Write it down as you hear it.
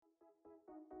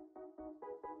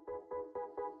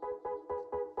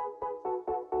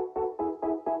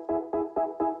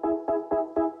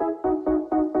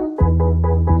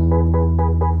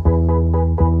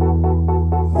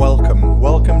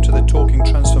Welcome to the Talking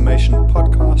Transformation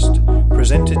podcast,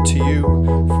 presented to you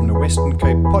from the Western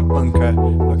Cape Pot Bunker,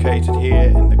 located here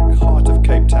in the heart of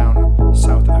Cape Town,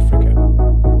 South Africa.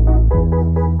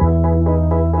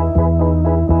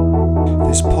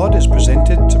 This pod is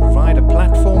presented to provide a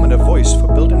platform and a voice for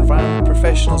built environment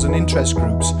professionals and interest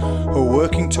groups who are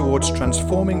working towards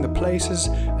transforming the places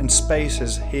and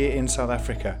spaces here in South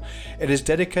Africa. It is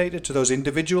dedicated to those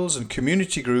individuals and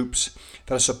community groups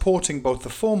that are supporting both the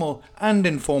formal and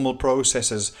informal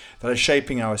processes that are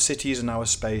shaping our cities and our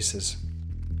spaces.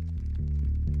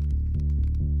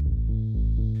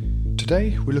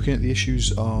 Today we're looking at the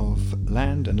issues of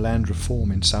land and land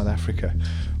reform in South Africa.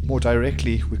 More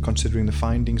directly, we're considering the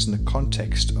findings in the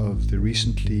context of the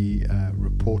recently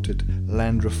reported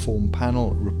Land Reform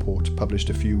Panel report published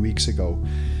a few weeks ago.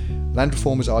 Land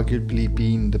reform has arguably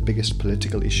been the biggest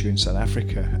political issue in South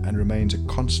Africa and remains a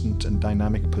constant and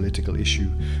dynamic political issue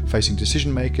facing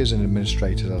decision makers and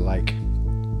administrators alike.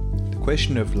 The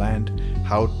question of land,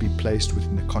 how it be placed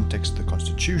within the context of the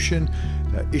Constitution,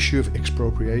 the issue of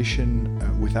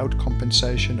expropriation without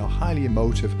compensation are highly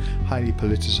emotive, highly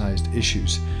politicized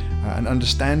issues, and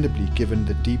understandably given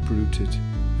the deep-rooted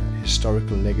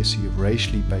historical legacy of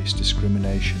racially based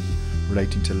discrimination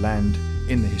relating to land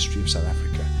in the history of South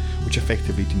Africa, which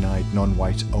effectively denied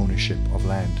non-white ownership of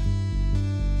land.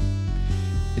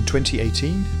 In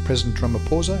 2018, President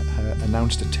Ramaphosa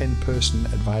announced a 10-person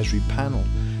advisory panel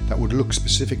that would look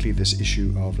specifically at this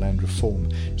issue of land reform.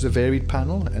 It was a varied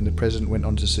panel, and the President went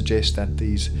on to suggest that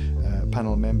these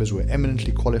panel members were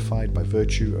eminently qualified by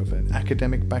virtue of an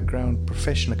academic background,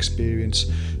 professional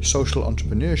experience, social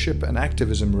entrepreneurship and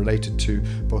activism related to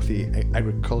both the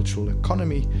agricultural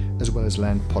economy as well as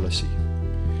land policy.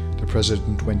 The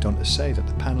President went on to say that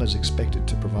the panel is expected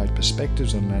to provide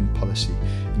perspectives on land policy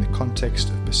in the context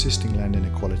of persisting land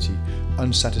inequality,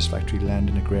 unsatisfactory land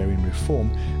and agrarian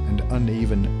reform, and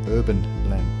uneven urban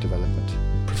land development.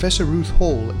 Professor Ruth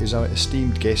Hall is our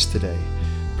esteemed guest today.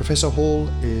 Professor Hall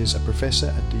is a professor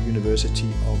at the University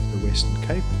of the Western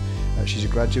Cape. She's a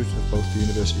graduate of both the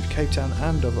University of Cape Town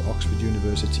and of Oxford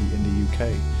University in the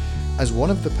UK. As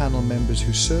one of the panel members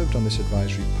who served on this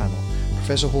advisory panel,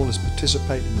 Professor Hall has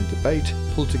participated in the debate,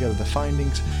 pulled together the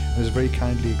findings, and has very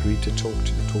kindly agreed to talk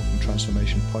to the Talking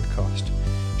Transformation podcast.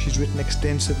 She's written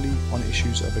extensively on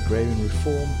issues of agrarian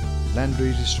reform, land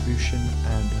redistribution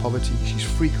and poverty. She's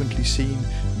frequently seen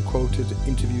and quoted,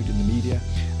 interviewed in the media,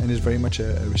 and is very much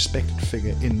a respected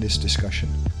figure in this discussion.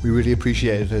 We really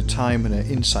appreciated her time and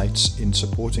her insights in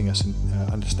supporting us in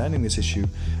understanding this issue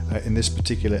in this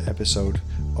particular episode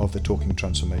of the Talking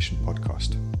Transformation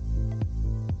podcast.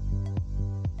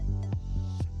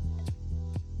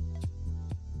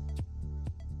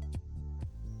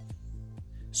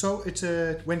 So it's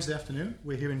a Wednesday afternoon.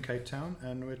 We're here in Cape Town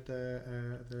and we're at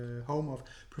the home of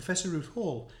Professor Ruth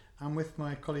Hall. I'm with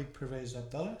my colleague Pervez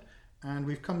Abdallah, and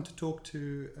we've come to talk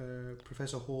to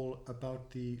Professor Hall about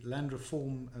the Land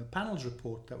Reform Panel's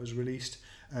report that was released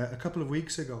a couple of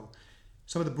weeks ago.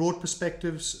 Some of the broad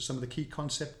perspectives, some of the key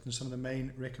concepts and some of the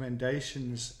main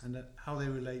recommendations and how they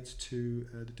relate to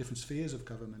the different spheres of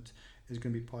government is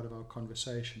going to be part of our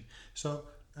conversation. So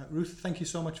Ruth, thank you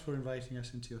so much for inviting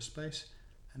us into your space.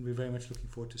 And we're very much looking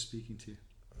forward to speaking to you.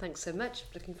 Thanks so much.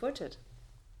 Looking forward to it.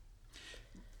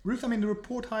 Ruth, the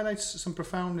report highlights some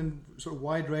profound and sort of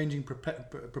wide-ranging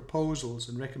proposals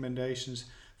and recommendations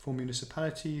for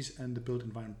municipalities and the built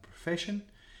environment profession.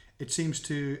 It seems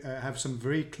to have some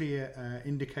very clear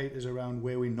indicators around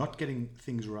where we're not getting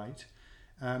things right.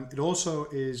 It also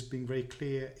is being very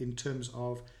clear in terms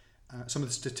of some of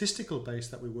the statistical base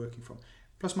that we're working from.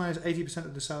 Plus minus 80%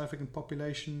 of the South African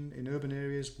population in urban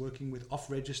areas working with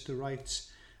off-register rights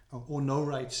or no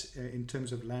rights in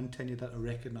terms of land tenure that are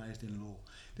recognised in law.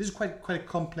 This is quite a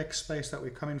complex space that we're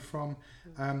coming from.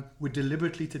 We're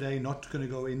deliberately today not going to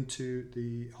go into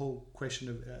the whole question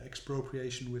of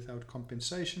expropriation without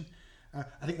compensation.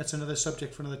 I think that's another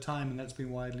subject for another time, and that's been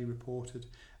widely reported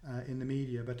in the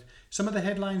media. But some of the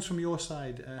headlines from your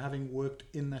side, having worked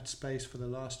in that space for the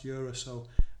last year or so,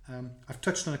 I've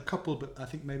touched on a couple, but I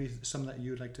think maybe some that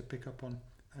you would like to pick up on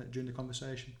during the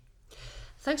conversation.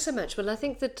 Thanks so much. Well, I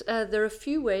think that there are a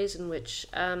few ways in which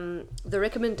the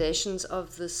recommendations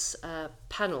of this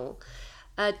panel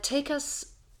take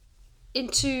us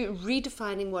into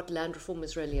redefining what land reform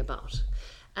is really about.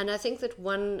 And I think that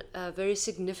one very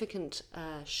significant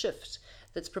shift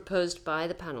that's proposed by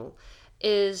the panel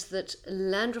is that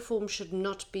land reform should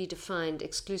not be defined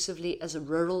exclusively as a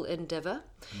rural endeavour.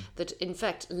 That in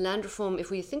fact, land reform,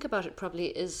 if we think about it properly,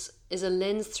 is a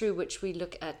lens through which we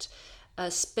look at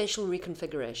spatial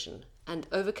reconfiguration and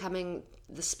overcoming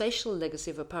the spatial legacy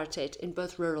of apartheid in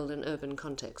both rural and urban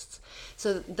contexts.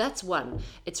 So that's one.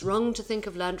 It's wrong to think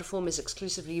of land reform as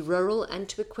exclusively rural and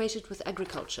to equate it with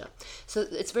agriculture. So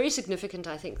it's very significant,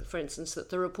 I think, for instance, that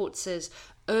the report says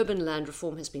urban land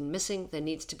reform has been missing. There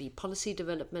needs to be policy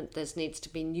development. There needs to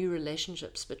be new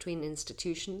relationships between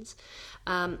institutions.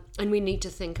 And we need to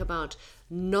think about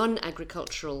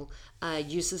non-agricultural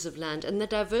uses of land and the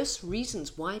diverse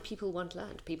reasons why people want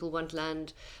land. People want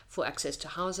land for access to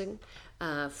housing,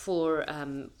 for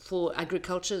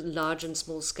agriculture, large and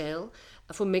small scale,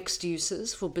 for mixed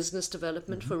uses, for business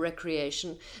development, for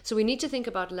recreation. So we need to think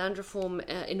about land reform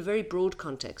in a very broad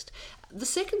context. The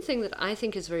second thing that I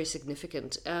think is very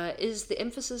significant is the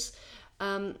emphasis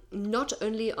not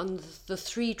only on the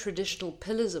three traditional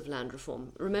pillars of land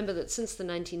reform. Remember that since the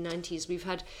 1990s, we've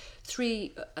had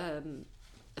three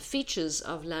features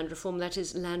of land reform, that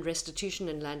is land restitution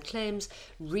and land claims,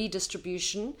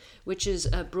 redistribution, which is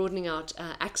broadening out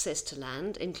access to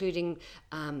land, including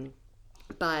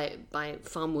by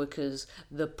farm workers,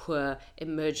 the poor,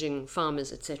 emerging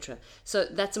farmers, etc. So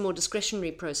that's a more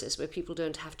discretionary process where people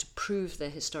don't have to prove their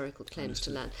historical claims to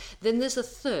land. Then there's a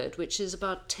third, which is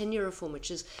about tenure reform,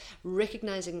 which is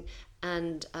recognizing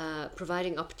and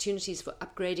providing opportunities for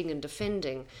upgrading and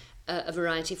defending a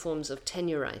variety of forms of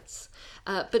tenure rights.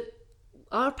 But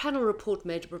our panel report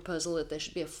made a proposal that there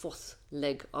should be a fourth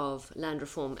leg of land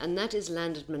reform, and that is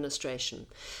land administration.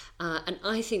 And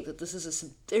I think that this is a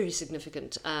very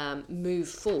significant move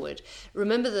forward.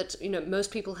 Remember that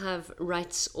most people have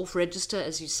rights off register,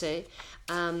 as you say.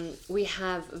 We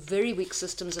have very weak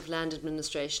systems of land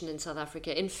administration in South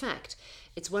Africa. In fact,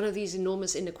 it's one of these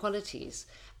enormous inequalities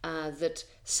that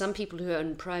some people who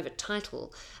own private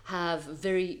title have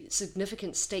very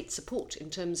significant state support in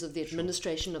terms of the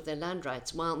administration of their land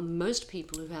rights, while most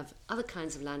people who have other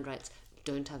kinds of land rights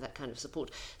don't have that kind of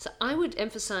support. So I would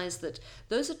emphasize that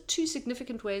those are two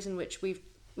significant ways in which we've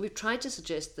tried to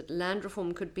suggest that land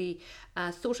reform could be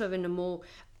thought of in a more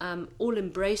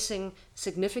all-embracing,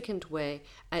 significant way.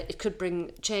 It could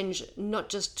bring change not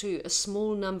just to a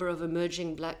small number of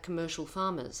emerging black commercial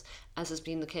farmers, as has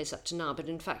been the case up to now, but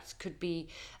in fact could be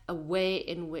a way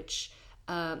in which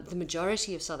the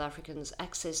majority of South Africans'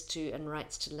 access to and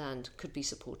rights to land could be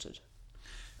supported.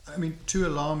 I mean, two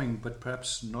alarming but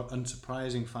perhaps not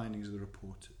unsurprising findings of the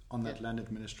report on that land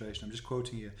administration. I'm just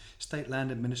quoting here. State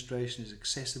land administration is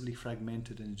excessively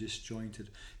fragmented and disjointed.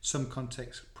 Some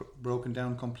contexts broken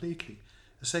down completely.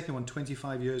 The second one,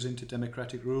 25 years into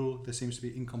democratic rule, there seems to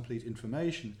be incomplete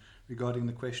information regarding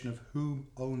the question of who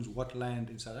owns what land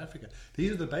in South Africa.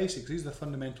 These are the basics. These are the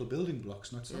fundamental building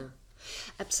blocks, not so? Yeah,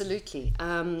 absolutely.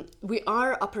 We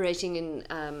are operating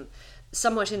in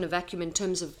somewhat in a vacuum in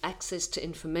terms of access to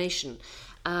information.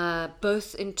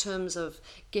 Both in terms of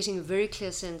getting a very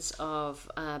clear sense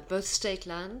of both state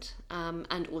land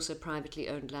and also privately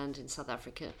owned land in South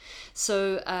Africa.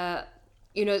 So,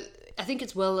 I think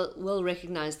it's well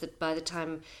recognized that by the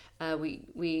time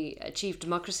we achieved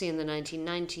democracy in the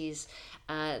 1990s,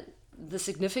 the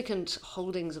significant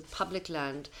holdings of public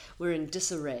land were in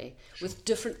disarray, with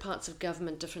different parts of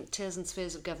government, different tiers and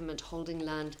spheres of government holding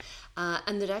land,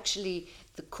 and that actually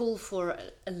the call for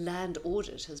a land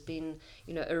audit has been,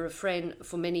 a refrain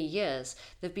for many years.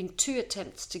 There have been two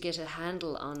attempts to get a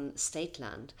handle on state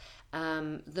land.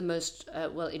 The most,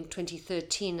 in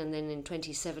 2013 and then in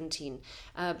 2017.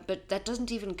 But that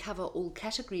doesn't even cover all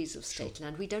categories of state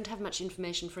land. We don't have much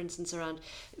information, for instance, around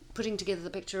putting together the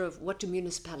picture of what do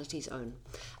municipalities own.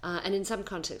 And in some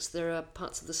contexts, there are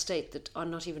parts of the state that are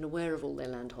not even aware of all their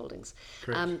land holdings.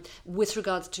 With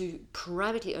regards to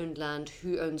privately owned land,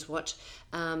 who owns what,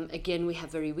 again, we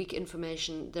have very weak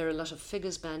information. There are a lot of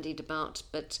figures bandied about,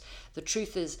 but the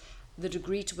truth is, the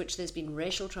degree to which there's been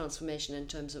racial transformation in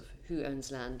terms of who owns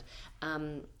land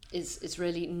is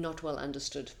really not well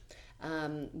understood.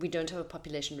 We don't have a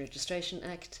Population Registration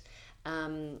Act,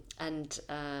 and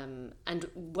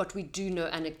what we do know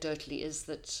anecdotally is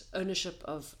that ownership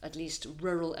of at least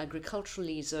rural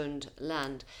agriculturally zoned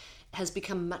land has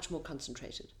become much more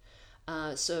concentrated.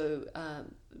 So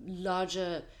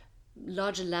larger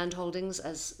land holdings,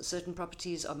 as certain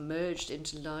properties are merged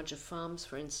into larger farms,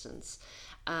 for instance,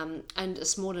 and a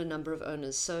smaller number of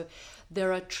owners. So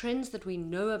there are trends that we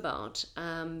know about,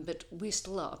 but we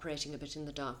still are operating a bit in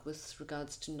the dark with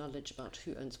regards to knowledge about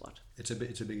who owns what. It's a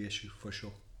big issue for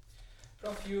sure.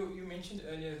 Prof, you mentioned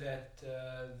earlier that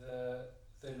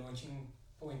the launching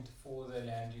point for the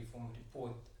land reform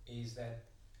report is that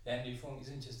land reform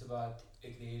isn't just about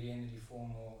agrarian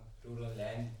reform or rural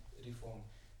land reform.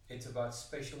 It's about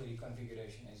spatial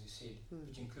reconfiguration, as you said,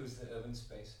 which includes the urban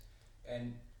space.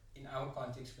 And in our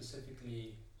context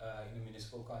specifically, in the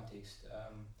municipal context,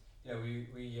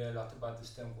 we hear a lot about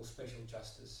this term called special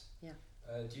justice. Yeah.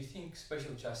 Do you think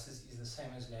special justice is the same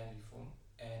as land reform?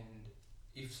 And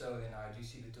if so, then how do you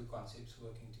see the two concepts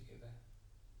working together?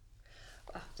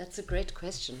 Wow, that's a great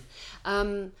question.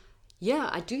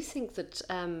 I do think that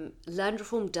land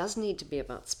reform does need to be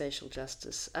about spatial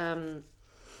justice.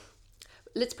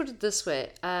 Let's put it this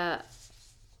way.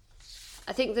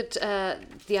 I think that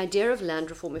the idea of land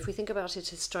reform, if we think about it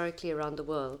historically around the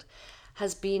world,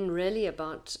 has been really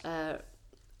about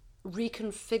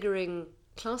reconfiguring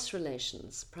class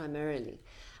relations primarily.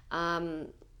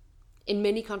 In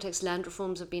many contexts, land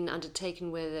reforms have been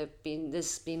undertaken where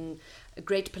there's been a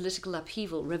great political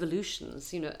upheaval,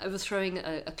 revolutions, overthrowing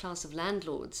a class of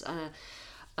landlords,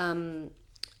 and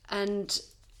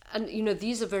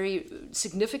these are very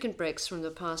significant breaks from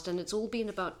the past, and it's all been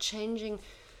about changing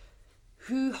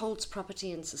who holds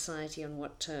property in society on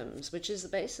what terms, which is the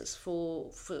basis for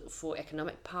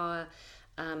economic power,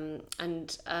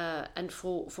 and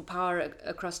for power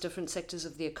across different sectors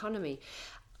of the economy.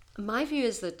 My view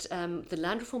is that the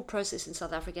land reform process in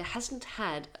South Africa hasn't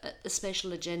had a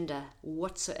spatial agenda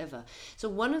whatsoever. So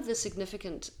one of the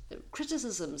significant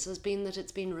criticisms has been that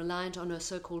it's been reliant on a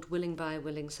so-called willing buyer,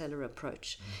 willing seller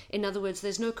approach. In other words,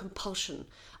 there's no compulsion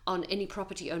on any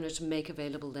property owner to make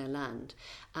available their land.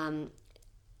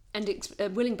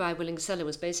 Willing buyer, willing seller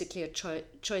was basically a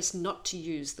choice not to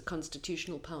use the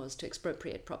constitutional powers to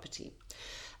expropriate property.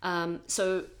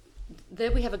 So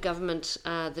there we have a government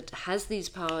that has these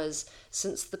powers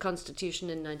since the Constitution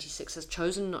in 96 has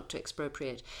chosen not to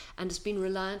expropriate and has been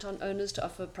reliant on owners to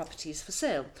offer properties for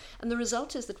sale. And the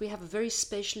result is that we have a very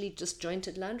spatially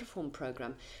disjointed land reform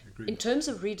program. Agreed. In terms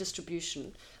of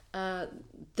redistribution,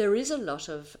 there is a lot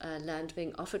of land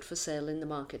being offered for sale in the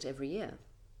market every year.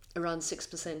 Around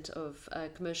 6% of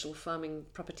commercial farming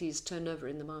properties turn over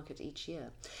in the market each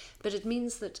year. But it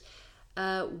means that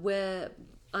where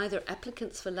either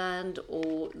applicants for land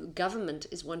or government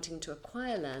is wanting to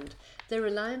acquire land, they're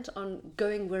reliant on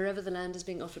going wherever the land is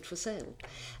being offered for sale.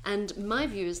 And my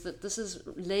view is that this has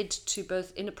led to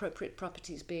both inappropriate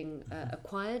properties being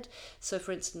acquired. So,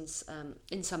 for instance,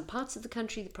 in some parts of the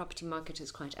country, the property market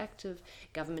is quite active.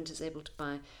 Government is able to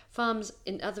buy farms,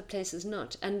 in other places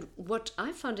not. And what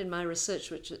I found in my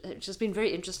research, which has been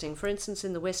very interesting, for instance,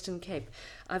 in the Western Cape,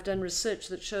 I've done research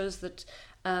that shows that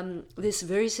this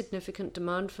very significant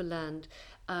demand for land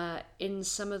in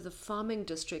some of the farming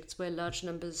districts where large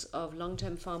numbers of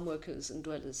long-term farm workers and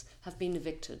dwellers have been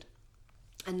evicted.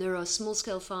 And there are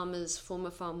small-scale farmers,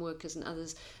 former farm workers and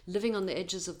others living on the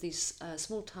edges of these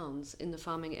small towns in the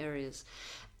farming areas.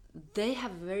 They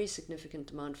have a very significant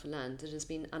demand for land that has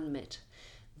been unmet.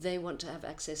 They want to have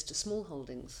access to small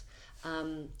holdings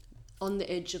on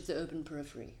the edge of the urban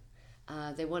periphery.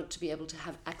 They want to be able to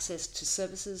have access to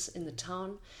services in the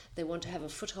town. They want to have a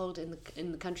foothold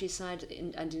in the countryside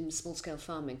and in small-scale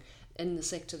farming in the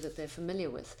sector that they're familiar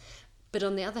with. But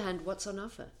on the other hand, what's on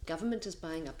offer? Government is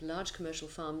buying up large commercial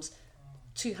farms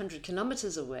 200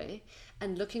 kilometers away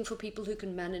and looking for people who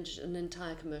can manage an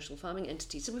entire commercial farming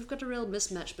entity. So we've got a real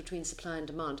mismatch between supply and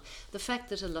demand. The fact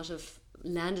that a lot of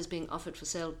land is being offered for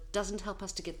sale doesn't help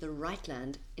us to get the right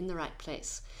land in the right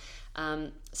place.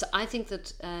 So I think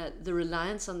that the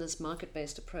reliance on this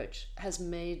market-based approach has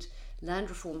made land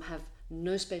reform have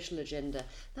no spatial agenda.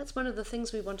 That's one of the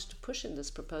things we wanted to push in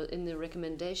in the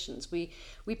recommendations. We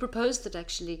proposed that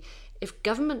actually, if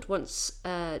government wants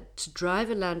to drive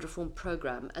a land reform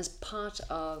program as part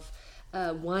of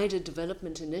wider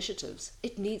development initiatives,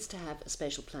 it needs to have a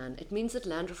spatial plan. It means that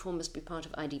land reform must be part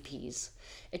of IDPs.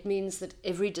 It means that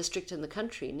every district in the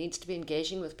country needs to be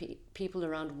engaging with people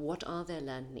around what are their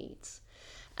land needs.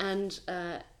 And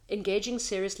engaging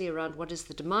seriously around what is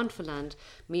the demand for land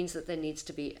means that there needs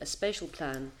to be a spatial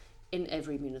plan in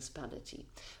every municipality.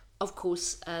 Of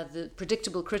course, the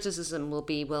predictable criticism will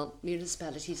be, well,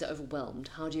 municipalities are overwhelmed.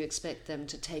 How do you expect them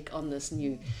to take on this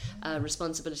new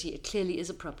responsibility? It clearly is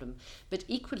a problem. But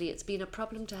equally, it's been a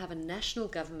problem to have a national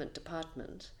government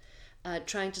department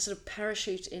trying to sort of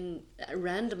parachute in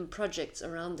random projects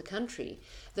around the country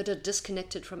that are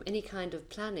disconnected from any kind of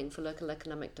planning for local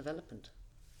economic development.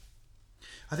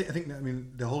 I think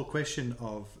that, the whole question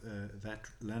of that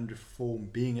land reform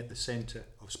being at the centre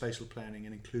of spatial planning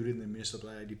and including the municipal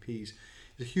IDPs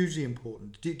is hugely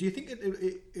important. Do you think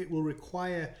it will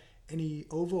require any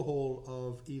overhaul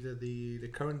of either the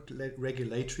current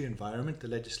regulatory environment, the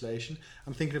legislation?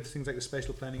 I'm thinking of things like the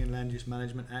Spatial Planning and Land Use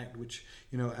Management Act, which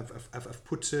have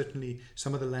put certainly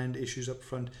some of the land issues up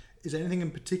front. Is there anything in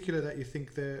particular that you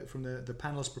think from the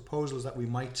panel's proposals that we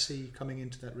might see coming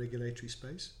into that regulatory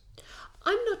space?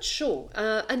 I'm not sure.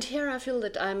 And here I feel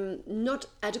that I'm not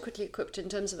adequately equipped in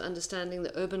terms of understanding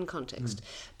the urban context.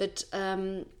 But,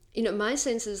 my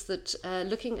sense is that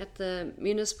looking at the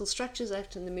Municipal Structures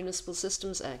Act and the Municipal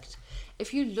Systems Act,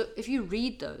 if you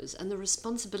read those and the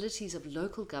responsibilities of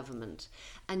local government,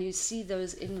 and you see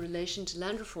those in relation to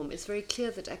land reform, it's very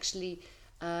clear that actually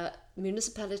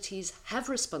municipalities have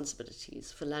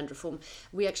responsibilities for land reform.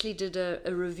 We actually did a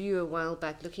review a while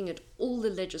back looking at all the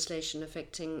legislation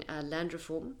affecting land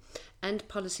reform and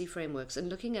policy frameworks and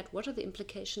looking at what are the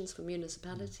implications for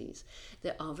municipalities.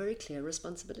 There are very clear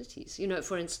responsibilities.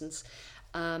 For instance,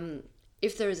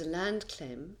 if there is a land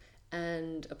claim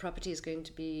and a property is going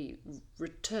to be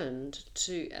restored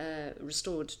to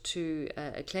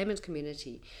a claimant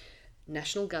community,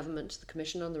 national government, the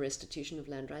Commission on the Restitution of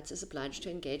Land Rights, is obliged to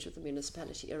engage with the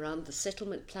municipality around the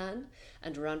settlement plan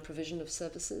and around provision of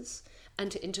services, and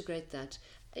to integrate that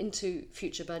into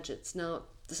future budgets. Now,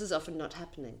 this is often not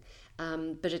happening,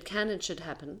 but it can and should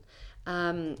happen.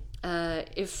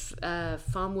 If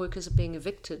farm workers are being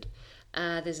evicted,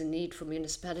 there's a need for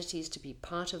municipalities to be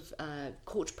part of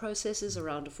court processes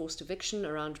around a forced eviction,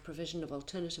 around provision of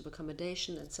alternative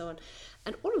accommodation, and so on.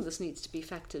 And all of this needs to be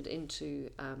factored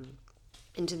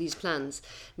into these plans.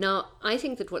 Now, I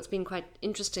think that what's been quite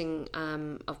interesting,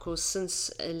 of course, since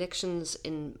elections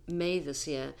in May this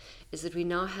year, is that we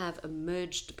now have a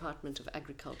merged Department of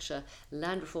Agriculture,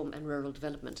 Land Reform and Rural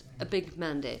Development, a big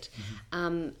mandate.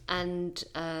 And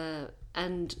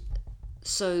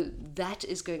so that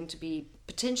is going to be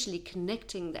potentially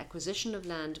connecting the acquisition of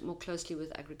land more closely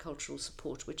with agricultural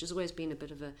support, which has always been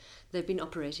they've been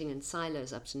operating in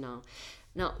silos up to now.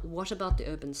 Now, what about the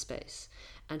urban space?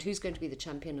 And who's going to be the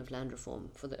champion of land reform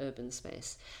for the urban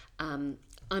space? I'm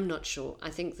not sure. I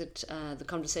think that the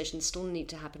conversations still need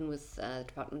to happen with the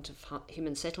Department of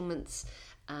Human Settlements,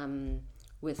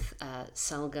 with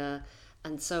SALGA,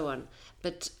 and so on.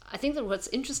 But I think that what's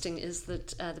interesting is that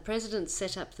the President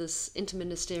set up this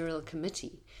interministerial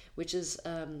committee, which is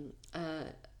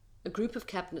a group of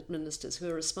cabinet ministers who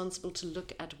are responsible to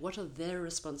look at what are their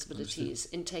responsibilities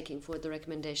in taking forward the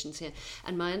recommendations here.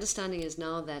 And my understanding is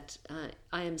now that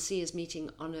IMC is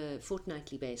meeting on a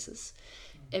fortnightly basis.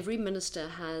 Every minister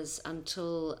has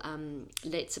until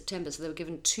late September, so they were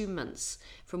given 2 months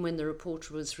from when the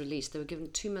report was released. They were given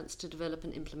 2 months to develop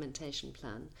an implementation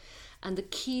plan. And the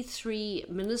key 3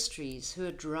 ministries who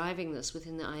are driving this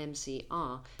within the IMC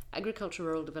are Agriculture,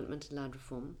 Rural Development and Land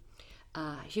Reform,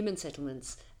 Human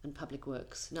Settlements, and Public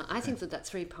Works. Now, I think that that's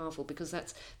very powerful because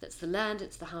that's the land,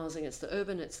 it's the housing, it's the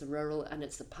urban, it's the rural, and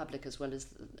it's the public as well as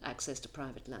the access to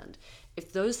private land.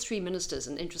 If those 3 ministers,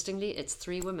 and interestingly, it's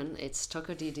 3 women, it's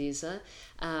Thoko Didiza,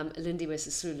 Lindiwe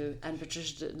Sisulu, and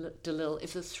Patricia de Lille,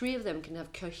 if the 3 of them can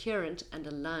have coherent and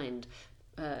aligned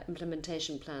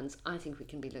implementation plans, I think we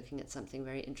can be looking at something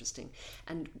very interesting.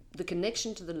 And the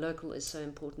connection to the local is so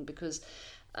important because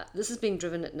this is being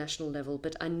driven at national level,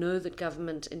 but I know that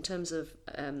government, in terms of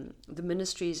the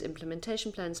ministry's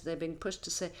implementation plans, they're being pushed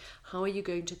to say, how are you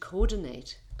going to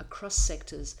coordinate across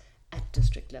sectors at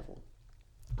district level?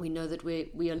 We know that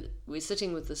we're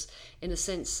sitting with this, in a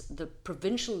sense, the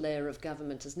provincial layer of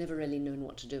government has never really known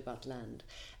what to do about land.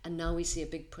 And now we see a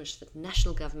big push that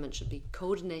national government should be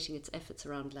coordinating its efforts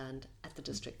around land at the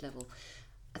district level.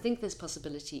 I think there's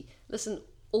possibility. Listen,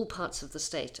 all parts of the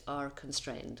state are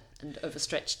constrained and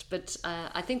overstretched, but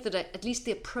I think that at least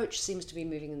the approach seems to be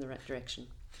moving in the right direction.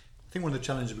 I think one of the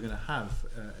challenges we're going to have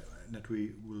that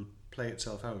we will play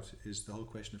itself out is the whole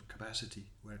question of capacity,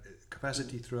 where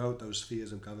capacity throughout those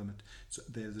spheres of government. So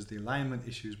there's the alignment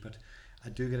issues, but I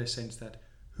do get a sense that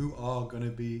who are going to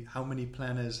be, how many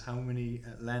planners, how many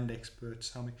land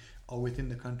experts, how many are within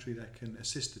the country that can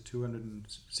assist the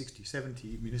 260,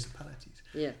 70 municipalities.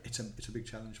 Yeah, it's a big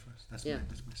challenge for us. That's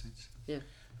my sense. Yeah.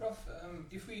 Prof,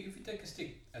 if we take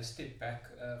a step back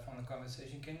from the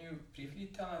conversation, can you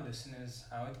briefly tell our listeners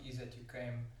how it is that you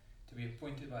came to be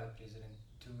appointed by the President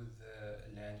to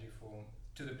the land reform,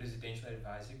 to the Presidential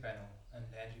Advisory Panel on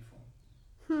land reform?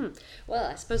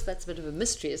 Well, I suppose that's a bit of a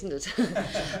mystery, isn't it? Is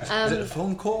it a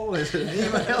phone call? Is it an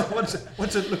email?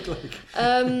 What's it look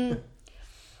like?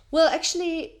 Well,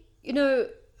 actually,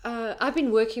 I've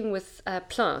been working with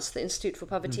PLAS, the Institute for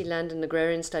Poverty, Land and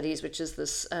Agrarian Studies, which is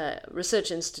this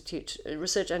research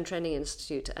and training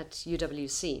institute at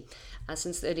UWC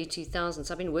since the early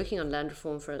 2000s. I've been working on land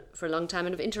reform for a long time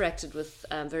and have interacted with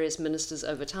various ministers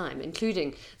over time,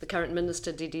 including the current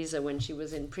minister, Didiza, when she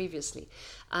was in previously.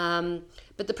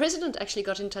 But the President actually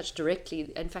got in touch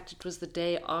directly. In fact, it was the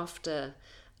day after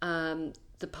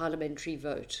the parliamentary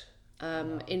vote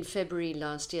in February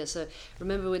last year. So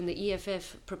remember when the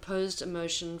EFF proposed a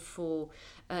motion for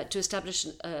to establish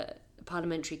a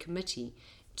parliamentary committee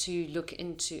to look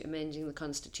into amending the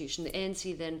constitution, the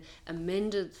ANC then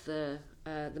amended the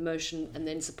motion and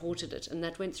then supported it, and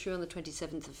that went through on the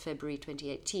 27th of February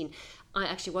 2018. I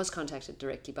actually was contacted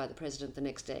directly by the president the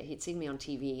next day. He'd seen me on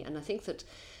TV, and I think that,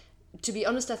 to be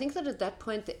honest, I think that at that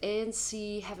point the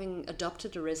ANC, having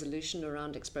adopted a resolution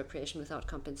around expropriation without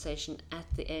compensation at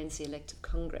the ANC elective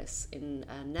Congress in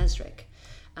Nasrec,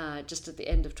 just at the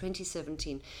end of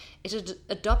 2017, it had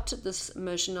adopted this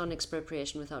motion on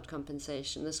expropriation without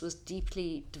compensation. This was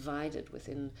deeply divided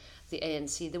within the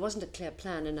ANC. There wasn't a clear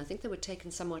plan, and I think they were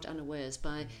taken somewhat unawares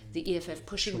by the EFF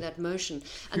pushing that motion.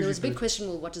 And there was a big question,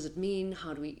 well, what does it mean?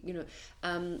 How do we,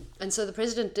 and so the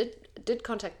president did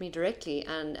contact me directly,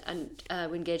 and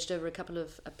we engaged over a couple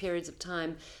of periods of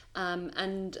time,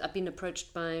 and I've been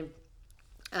approached by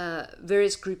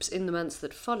various groups in the months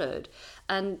that followed,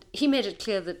 and he made it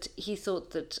clear that he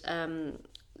thought that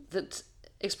that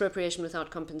expropriation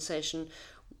without compensation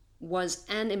was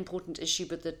an important issue,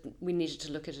 but that we needed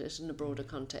to look at it in a broader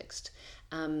context.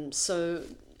 So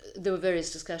there were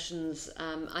various discussions,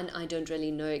 and I don't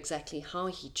really know exactly how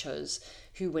he chose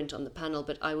who went on the panel,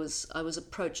 but I was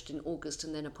approached in August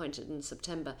and then appointed in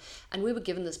September, and we were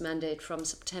given this mandate from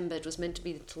September. It was meant to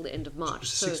be until the end of March,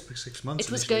 so six months.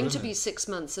 It was going to be 6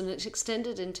 months, and it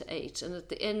extended into 8. And at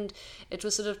the end, it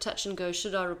was sort of touch and go.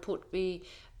 Should our report be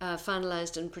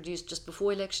finalised and produced just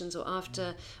before elections or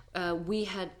after? We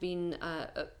had been,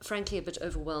 frankly, a bit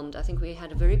overwhelmed. I think we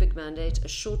had a very big mandate, a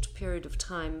short period of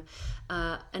time,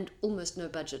 and almost no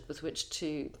budget with which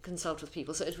to consult with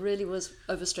people. So it really was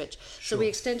overstretched. Sure. So we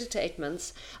extended to 8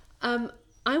 months.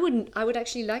 I would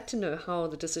actually like to know how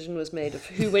the decision was made of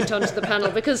who went onto the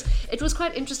panel, because it was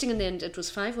quite interesting in the end. It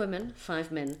was 5 women,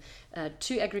 5 men,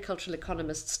 2 agricultural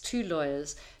economists, 2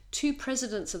 lawyers, 2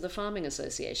 presidents of the farming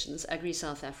associations, Agri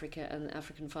South Africa and the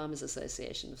African Farmers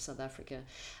Association of South Africa,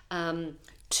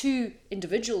 2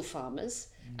 individual farmers.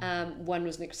 One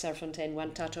was Nick Serfontein,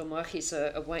 one Tato Moagi,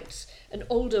 so an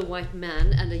older white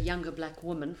man and a younger black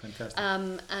woman. Fantastic.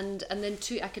 And then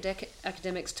 2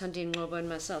 academics, Tandine Ngobo and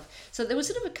myself. So there was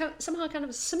sort of somehow kind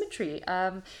of a symmetry.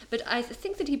 But I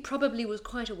think that he probably was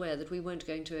quite aware that we weren't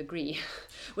going to agree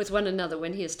with one another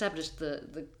when he established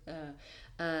the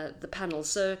panel.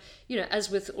 So, as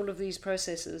with all of these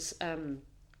processes,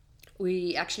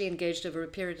 we actually engaged over a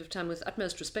period of time with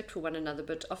utmost respect for one another,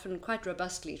 but often quite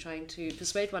robustly trying to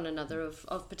persuade one another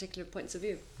of particular points of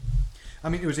view. I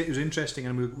mean, it was interesting,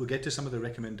 and we'll get to some of the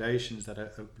recommendations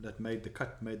that made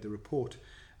the report.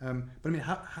 But I mean,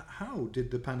 how did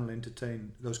the panel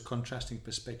entertain those contrasting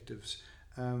perspectives?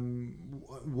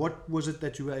 What was it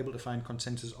that you were able to find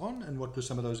consensus on, and what were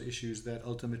some of those issues that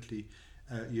ultimately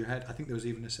you had? I think there was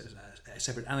even a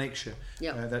separate annexure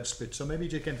that split. So maybe,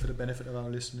 again, for the benefit of our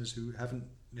listeners who haven't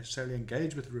necessarily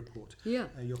engaged with the report,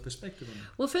 your perspective on it.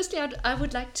 Well, firstly, I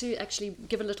would like to actually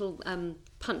give a little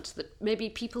punt that maybe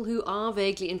people who are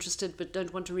vaguely interested but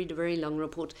don't want to read a very long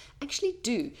report actually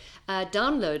do.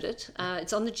 Download it.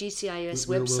 It's on the GCIS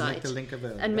website. We'll make the link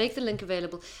available. And make the link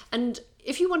available. And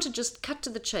if you want to just cut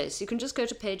to the chase, you can just go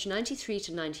to page 93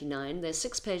 to 99. There's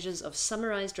 6 pages of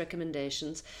summarized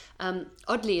recommendations.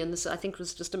 Oddly, and this I think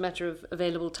was just a matter of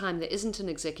available time, there isn't an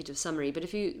executive summary. But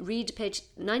if you read page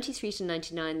 93 to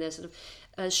 99, there's sort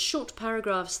of short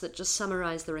paragraphs that just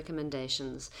summarize the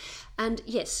recommendations. And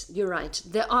yes, you're right.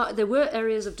 There were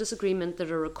areas of disagreement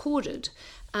that are recorded.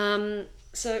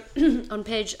 So on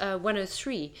page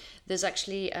 103, there's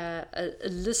actually a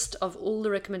list of all the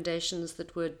recommendations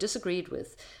that were disagreed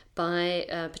with by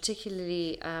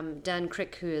particularly Dan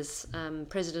Crick, who is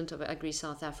president of Agri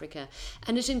South Africa,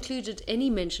 and it included any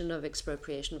mention of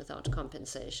expropriation without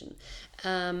compensation.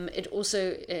 It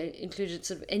also included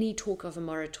sort of any talk of a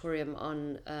moratorium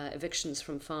on evictions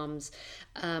from farms.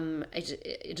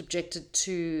 It objected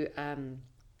to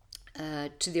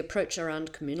the approach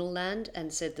around communal land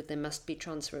and said that there must be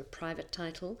transfer of private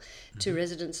title to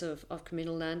residents of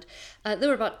communal land. There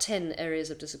were about 10 areas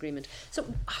of disagreement. So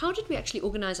how did we actually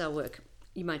organize our work,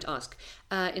 you might ask,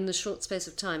 in the short space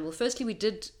of time? Well, firstly, we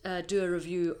did do a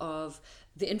review of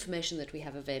the information that we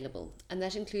have available. And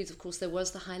that includes, of course, there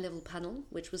was the high-level panel,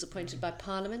 which was appointed by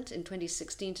Parliament in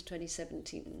 2016 to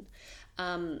 2017.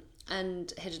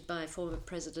 And headed by former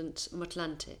President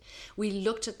Motlanthe. We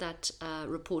looked at that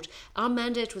report. Our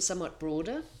mandate was somewhat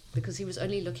broader because he was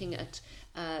only looking at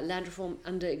land reform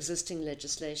under existing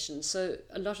legislation. So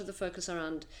a lot of the focus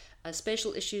around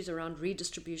spatial issues, around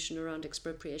redistribution, around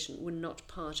expropriation were not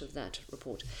part of that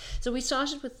report. So we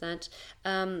started with that.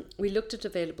 We looked at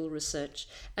available research,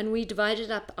 and we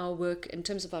divided up our work in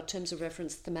terms of our terms of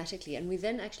reference thematically, and we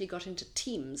then actually got into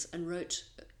teams and wrote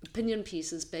opinion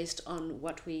pieces based on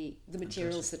the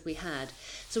materials that we had.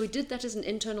 So we did that as an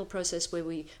internal process where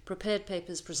we prepared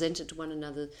papers, presented to one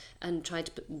another, and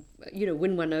tried to,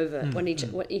 win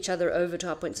each other over to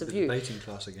our points of view. Debating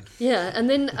class again. Yeah, and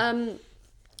then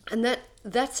and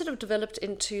that sort of developed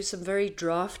into some very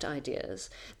draft ideas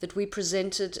that we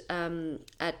presented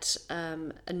at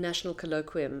a national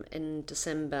colloquium in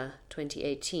December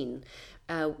 2018,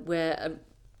 where a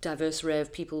diverse array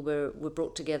of people were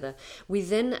brought together. We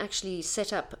then actually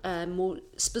set up more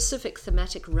specific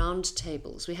thematic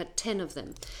roundtables. We had 10 of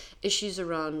them. Issues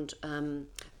around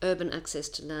urban access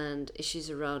to land, issues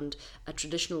around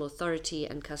traditional authority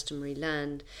and customary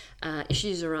land,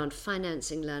 issues around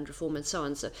financing land reform, and so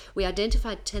on. So we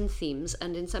identified 10 themes,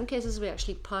 and in some cases we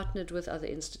actually partnered with other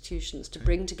institutions to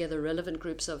bring together relevant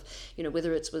groups of,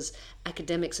 whether it was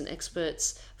academics and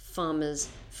experts, farmers,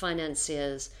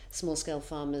 financiers, small-scale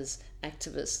farmers,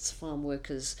 activists, farm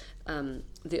workers,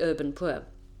 the urban poor.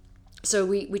 So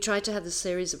we tried to have this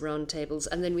series of roundtables,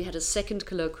 and then we had a second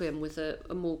colloquium with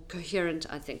a more coherent,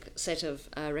 I think, set of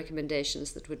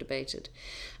recommendations that were debated,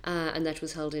 and that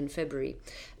was held in February.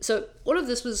 So all of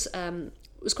this was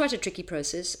quite a tricky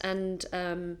process, and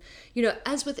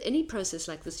as with any process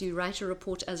like this, you write a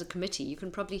report as a committee. You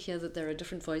can probably hear that there are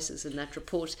different voices in that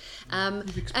report,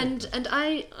 and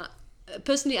I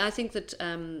personally, I think that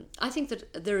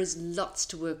there is lots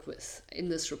to work with in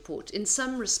this report. In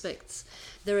some respects,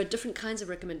 there are different kinds of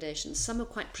recommendations. Some are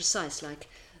quite precise, like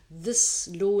this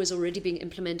law is already being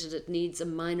implemented, it needs a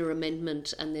minor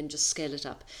amendment, and then just scale it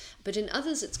up. But in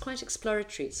others, it's quite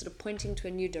exploratory, it's sort of pointing to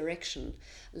a new direction,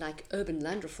 like urban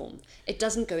land reform. It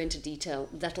doesn't go into detail.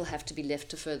 That'll have to be left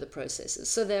to further processes.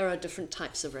 So there are different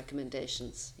types of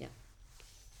recommendations. Yeah.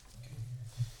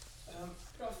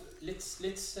 Prof, let's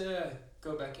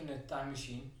go back in a time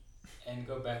machine and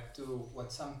go back to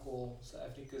what some call South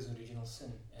Africa's original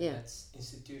sin, and that's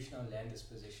institutional land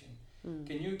disposition.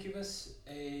 Can you give us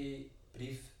a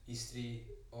brief history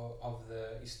of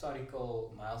the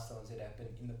historical milestones that happened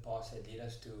in the past that led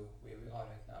us to where we are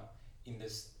right now in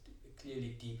this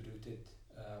clearly deep-rooted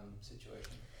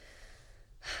situation?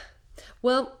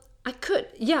 Well,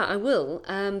 I will,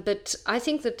 but I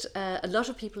think that a lot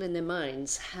of people in their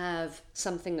minds have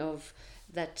something of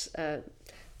that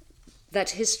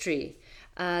history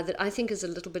that I think is a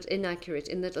little bit inaccurate,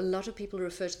 in that a lot of people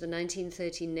refer to the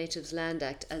 1913 Natives Land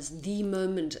Act as the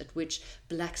moment at which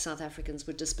black South Africans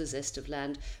were dispossessed of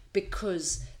land,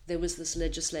 because there was this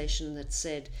legislation that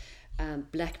said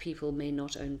black people may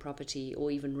not own property or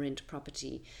even rent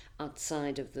property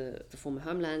outside of the former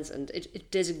homelands, and it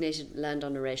designated land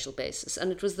on a racial basis,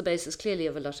 and it was the basis clearly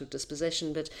of a lot of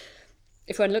dispossession. But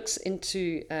if one looks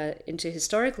into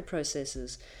historical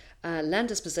processes, land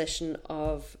dispossession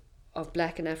of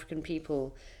black and African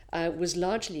people was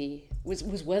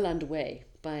well underway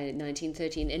by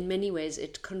 1913. In many ways,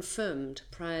 it confirmed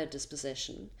prior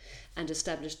dispossession and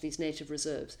established these native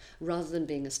reserves rather than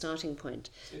being a starting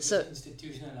point. So it was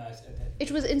institutionalized at that point.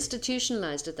 It was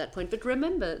institutionalized at that point. But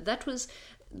remember,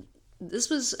 this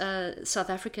was South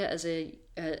Africa as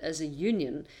a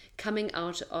union coming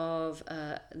out of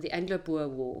the Anglo-Boer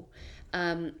War.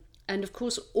 And of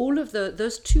course, all of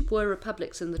those two Boer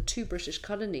republics and the two British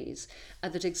colonies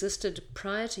that existed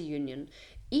prior to union,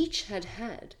 each had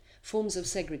forms of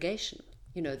segregation.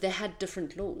 They had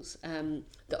different laws.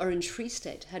 The Orange Free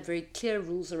State had very clear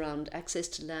rules around access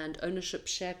to land, ownership,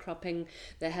 sharecropping.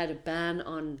 They had a ban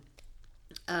on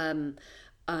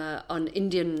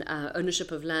Indian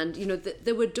ownership of land.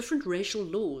 There were different racial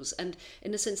laws, and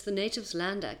in a sense the Natives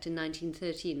Land Act in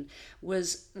 1913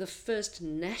 was the first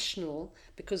national,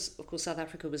 because of course South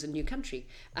Africa was a new country,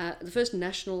 the first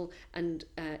national and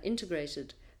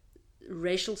integrated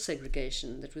racial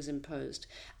segregation that was imposed.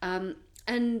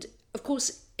 And of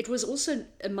course it was also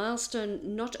a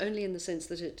milestone, not only in the sense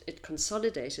that it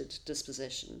consolidated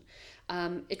dispossession,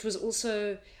 it was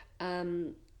also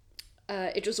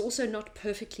it was also not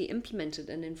perfectly implemented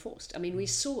and enforced. I mean, we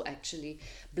saw actually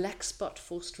black spot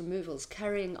forced removals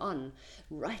carrying on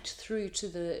right through to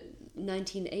the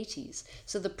 1980s.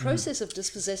 So the process of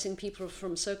dispossessing people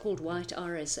from so-called white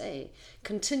RSA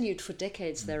continued for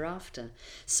decades thereafter.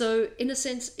 So in a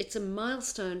sense, it's a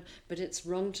milestone, but it's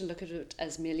wrong to look at it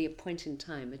as merely a point in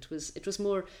time. It was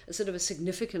more a sort of a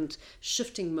significant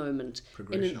shifting moment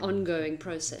in an ongoing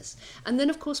process. And then,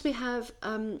 of course, we have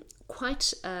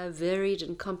quite varied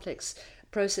and complex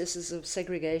processes of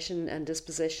segregation and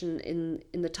dispossession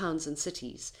in the towns and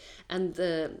cities. And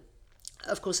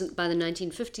of course, by the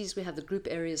 1950s, we have the Group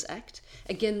Areas Act.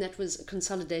 Again, that was a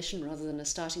consolidation rather than a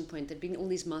starting point. There'd been all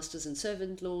these masters and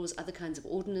servant laws, other kinds of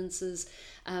ordinances.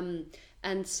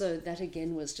 And so that,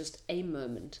 again, was just a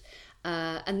moment.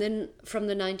 And then from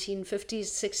the 1950s,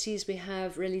 60s, we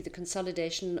have really the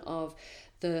consolidation of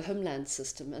the homeland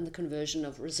system and the conversion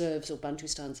of reserves or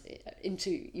Bantustans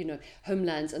into,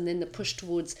 homelands, and then the push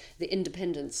towards the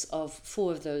independence of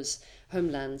 4 of those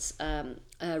homelands,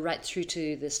 right through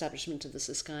to the establishment of the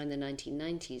Ciskei in the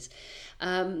 1990s.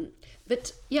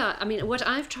 But yeah, I mean, what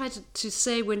I've tried to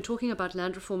say when talking about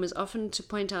land reform is often to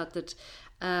point out that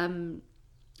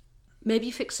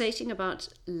maybe fixating about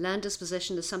land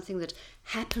dispossession as something that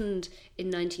happened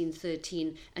in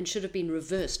 1913 and should have been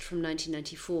reversed from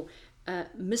 1994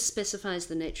 misspecifies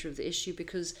the nature of the issue,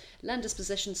 because land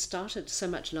dispossession started so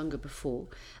much longer before.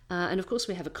 And of course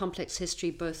we have a complex history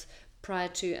both prior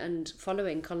to and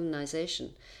following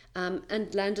colonization.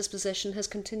 And land dispossession has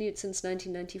continued since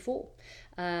 1994.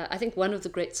 I think one of the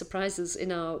great surprises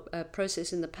in our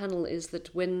process in the panel is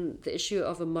that when the issue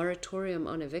of a moratorium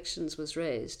on evictions was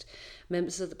raised,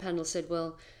 members of the panel said,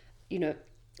 well,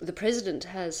 the president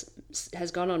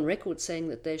has gone on record saying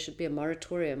that there should be a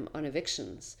moratorium on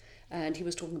evictions. And he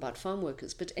was talking about farm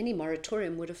workers, but any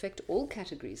moratorium would affect all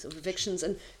categories of evictions.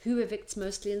 And who evicts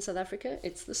mostly in South Africa?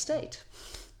 It's the state.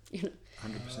 100%.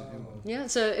 Yeah,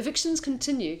 so evictions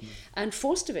continue, and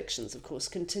forced evictions, of course,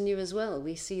 continue as well.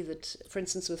 We see that, for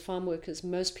instance, with farm workers,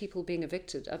 most people being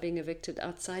evicted are being evicted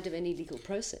outside of any legal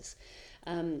process.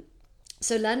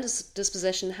 So land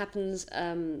dispossession happens,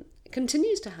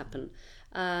 continues to happen.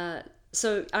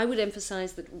 So I would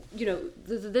emphasize that,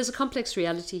 there's a complex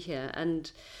reality here, and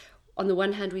on the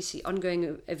one hand, we see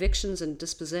ongoing evictions and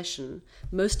dispossession,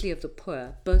 mostly of the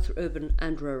poor, both urban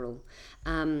and rural.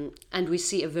 And we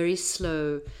see a very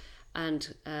slow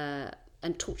and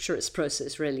torturous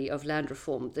process, really, of land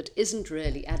reform that isn't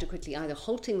really adequately either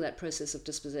halting that process of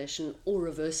dispossession or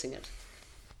reversing it.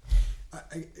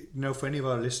 I know for any of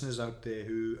our listeners out there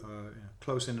who are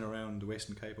close in and around the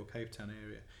Western Cape or Cape Town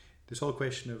area, this whole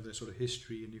question of the sort of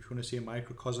history, and if you want to see a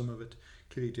microcosm of it,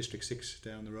 clearly District 6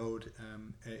 down the road,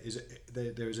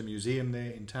 there is a museum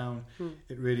there in town.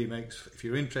 It really makes, if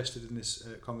you're interested in this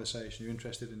conversation, you're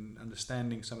interested in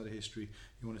understanding some of the history,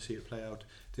 you want to see it play out,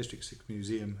 District 6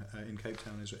 Museum in Cape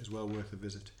Town is well worth a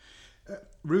visit.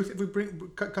 Ruth, if we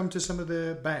come to some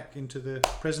of back into the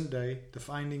present day, the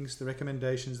findings, the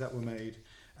recommendations that were made,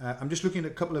 I'm just looking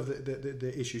at a couple of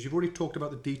the issues. You've already talked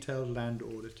about the detailed land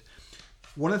audit.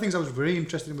 One of the things I was very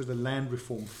interested in was the Land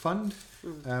Reform Fund.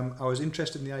 I was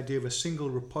interested in the idea of a single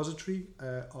repository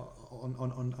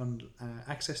on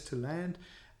access to land,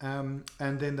 and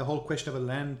then the whole question of a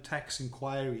land tax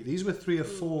inquiry. These were 3 or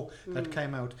 4 that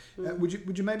came out. Would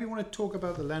you maybe want to talk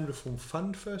about the Land Reform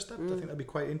Fund first up? I think that'd be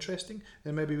quite interesting.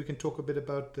 And maybe we can talk a bit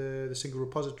about the single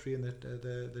repository and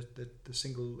the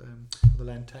single the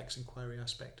land tax inquiry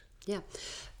aspect. Yeah,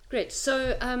 great.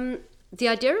 So the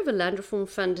idea of a land reform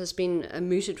fund has been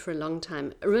mooted for a long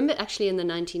time. I remember actually in the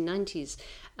 1990s,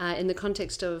 in the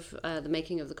context of the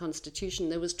making of the Constitution,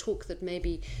 there was talk that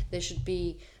maybe there should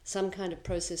be some kind of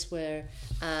process where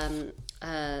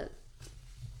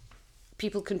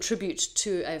people contribute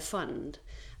to a fund.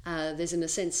 There's in a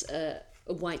sense a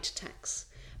white tax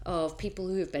of people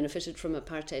who have benefited from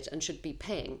apartheid and should be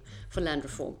paying for land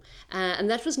reform. And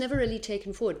that was never really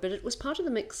taken forward, but it was part of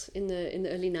the mix in the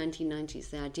early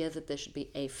 1990s, the idea that there should be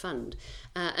a fund.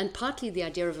 And partly the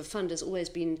idea of a fund has always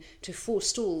been to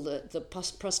forestall the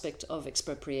prospect of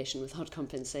expropriation without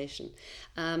compensation.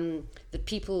 That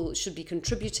people should be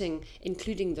contributing,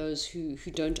 including those who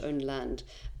don't own land.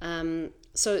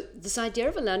 So this idea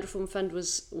of a land reform fund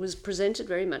was presented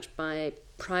very much by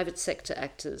private sector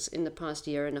actors in the past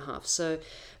year and a half. So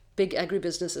big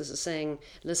agribusinesses are saying,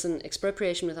 listen,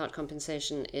 expropriation without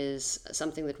compensation is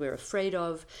something that we're afraid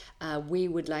of. We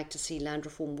would like to see land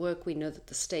reform work. We know that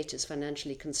the state is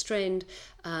financially constrained.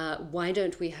 Why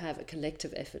don't we have a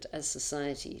collective effort as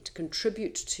society to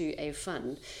contribute to a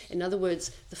fund? In other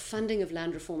words, the funding of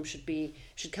land reform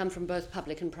should come from both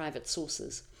public and private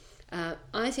sources.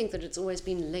 I think that it's always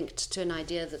been linked to an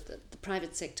idea that the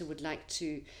private sector would like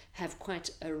to have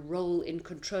quite a role in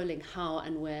controlling how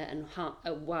and where and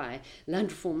why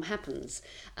land reform happens.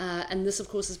 And this, of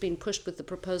course, has been pushed with the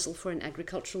proposal for an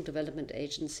agricultural development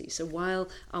agency. So while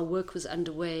our work was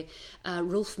underway,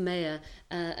 Rolf Meyer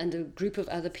and a group of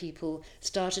other people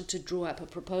started to draw up a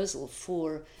proposal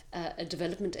for a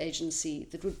development agency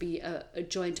that would be a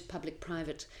joint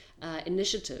public-private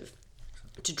initiative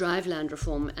to drive land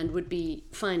reform and would be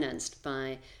financed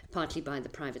partly by the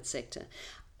private sector.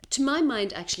 To my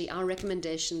mind, actually, our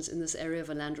recommendations in this area of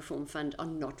a land reform fund are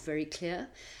not very clear.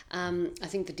 I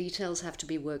think the details have to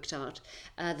be worked out.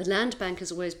 The Land Bank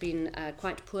has always been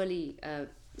quite poorly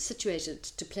situated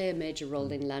to play a major role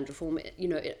in land reform. You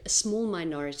know, a small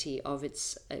minority of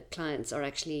its clients are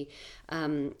actually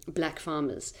black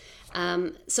farmers.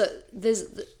 So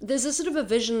there's a sort of a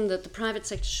vision that the private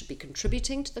sector should be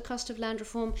contributing to the cost of land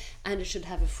reform, and it should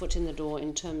have a foot in the door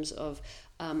in terms of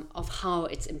how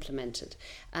it's implemented.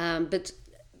 But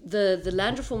the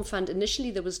Land Reform Fund, initially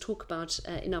there was talk about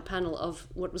in our panel of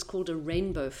what was called a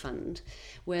rainbow fund,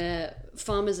 where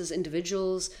farmers as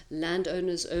individuals,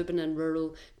 landowners, urban and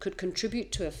rural, could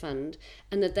contribute to a fund,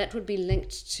 and that would be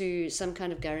linked to some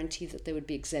kind of guarantee that they would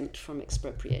be exempt from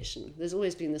expropriation. There's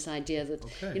always been this idea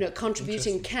that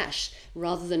contributing cash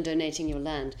rather than donating your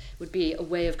land would be a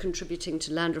way of contributing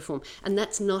to land reform, and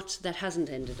that hasn't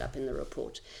ended up in the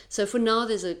report. So for now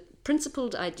there's a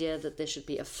principled idea that there should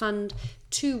be a fund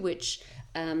to which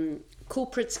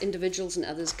corporates, individuals and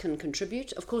others can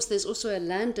contribute. Of course, there's also a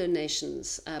land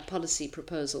donations policy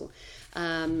proposal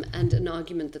and an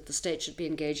argument that the state should be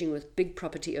engaging with big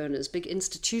property owners, big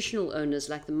institutional owners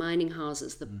like the mining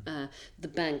houses, the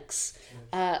banks,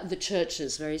 the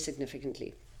churches, very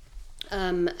significantly.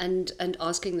 And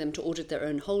asking them to audit their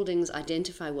own holdings,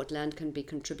 identify what land can be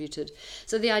contributed.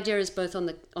 So the idea is both on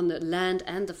the land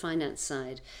and the finance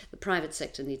side, the private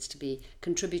sector needs to be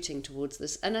contributing towards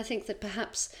this. And I think that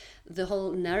perhaps the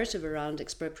whole narrative around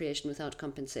expropriation without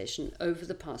compensation over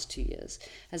the past 2 years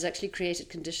has actually created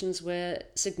conditions where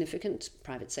significant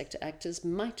private sector actors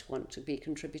might want to be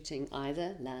contributing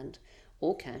either land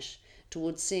or cash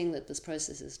towards seeing that this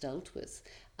process is dealt with,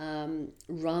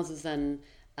 rather than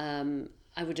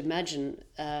I would imagine,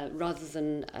 rather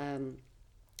than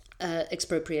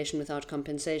expropriation without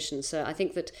compensation. So I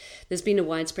think that there's been a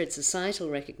widespread societal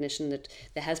recognition that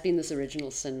there has been this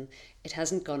original sin, it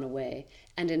hasn't gone away,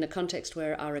 and in a context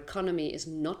where our economy is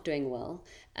not doing well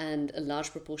and a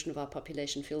large proportion of our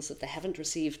population feels that they haven't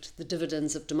received the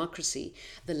dividends of democracy,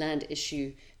 the land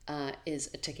issue is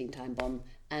a ticking time bomb,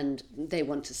 and they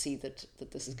want to see that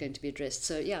this is going to be addressed.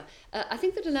 So I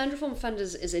think that a land reform fund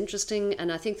is interesting,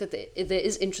 and I think that there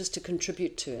is interest to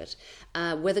contribute to it.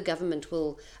 Whether government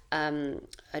will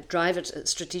drive it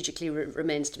strategically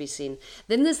remains to be seen.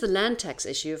 Then there's the land tax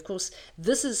issue. Of course,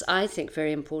 this is, I think,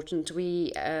 very important.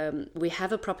 We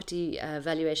have a Property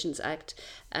Valuations Act,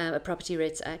 a Property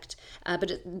Rates Act,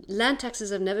 but land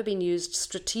taxes have never been used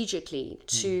strategically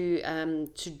to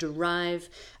derive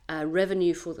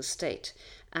revenue for the state.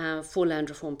 For land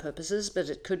reform purposes, but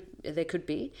they could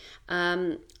be,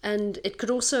 and it could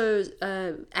also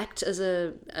act as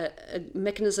a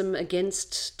mechanism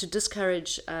to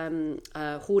discourage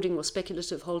hoarding or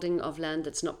speculative holding of land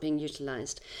that's not being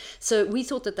utilised. So we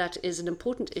thought that is an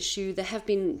important issue. There have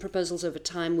been proposals over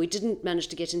time. We didn't manage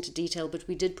to get into detail, but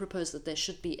we did propose that there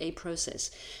should be a process,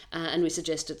 and we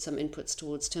suggested some inputs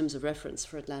towards terms of reference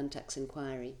for a land tax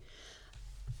inquiry.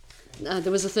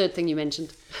 There was a third thing you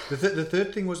mentioned. The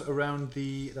third thing was around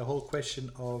the whole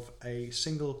question of a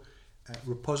single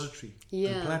repository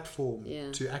and platform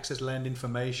to access land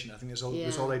information. I think there's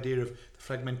this whole idea of the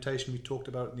fragmentation we talked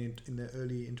about in the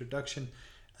early introduction,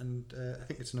 and I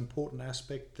think it's an important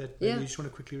aspect that you just want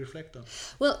to quickly reflect on.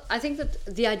 Well, I think that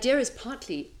the idea is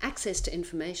partly access to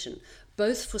information,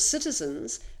 both for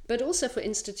citizens but also for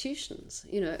institutions.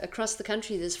 You know, across the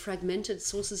country there's fragmented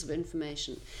sources of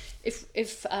information. If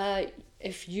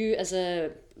you,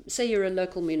 say you're a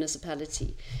local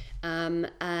municipality,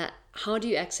 how do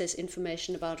you access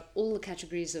information about all the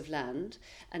categories of land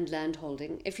and land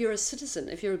holding? If you're a citizen,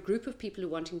 if you're a group of people who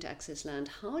are wanting to access land,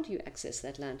 how do you access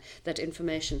that land, that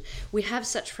information? We have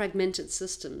such fragmented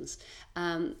systems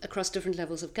across different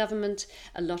levels of government.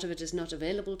 A lot of it is not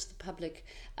available to the public.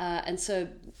 And so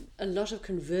a lot of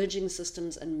converging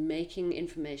systems and making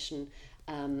information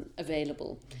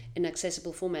available in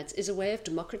accessible formats is a way of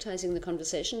democratizing the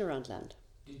conversation around land.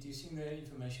 Do you see the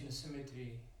information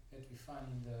asymmetry that we find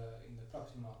in the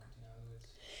property market, in other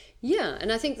words? Yeah,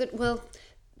 and I think that,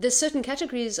 there's certain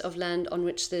categories of land on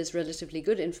which there's relatively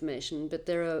good information, but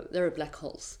there are black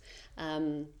holes.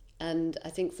 and I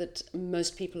think that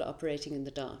most people are operating in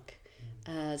the dark.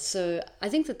 So I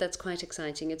think that that's quite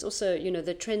exciting. It's also,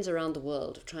 the trends around the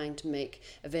world of trying to make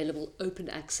available open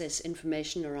access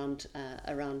information around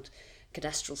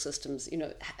cadastral systems,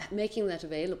 making that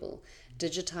available,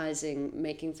 digitizing,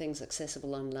 making things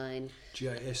accessible online.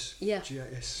 GIS. Yeah.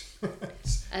 GIS.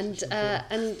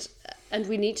 and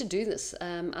we need to do this.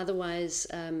 Otherwise,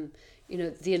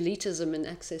 the elitism in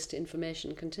access to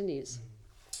information continues.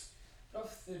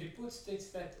 Prof, the report states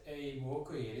that a more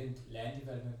coherent land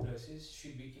development process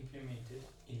should be implemented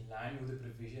in line with the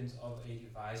provisions of a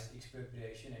revised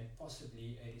expropriation and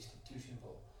possibly a restitution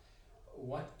bill.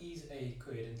 What is a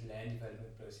coherent land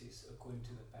development process according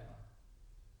to the panel?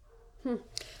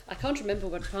 I can't remember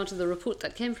what part of the report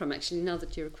that came from, actually, now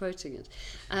that you're quoting it.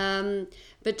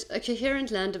 But a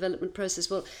coherent land development process,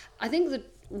 well, I think that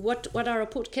what our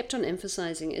report kept on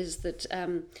emphasizing is that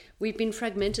we've been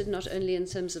fragmented not only in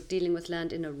terms of dealing with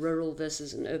land in a rural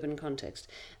versus an urban context,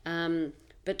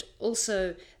 but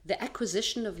also the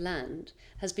acquisition of land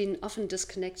has been often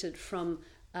disconnected from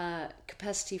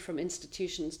capacity from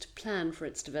institutions to plan for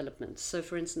its development. So,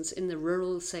 for instance, in the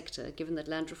rural sector, given that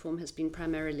land reform has been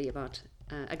primarily about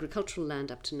agricultural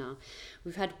land up to now,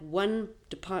 we've had one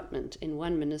department in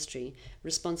one ministry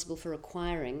responsible for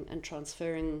acquiring and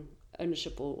transferring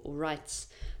ownership or rights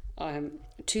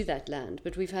to that land.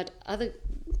 But we've had other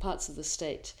parts of the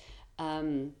state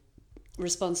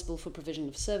responsible for provision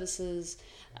of services,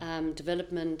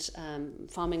 development,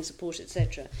 farming support,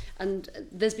 etc. And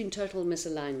there's been total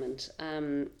misalignment.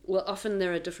 Well, often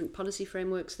there are different policy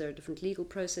frameworks, there are different legal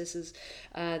processes,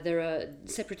 there are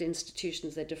separate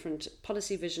institutions, there are different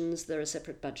policy visions, there are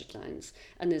separate budget lines,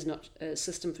 and there's not a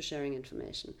system for sharing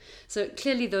information. So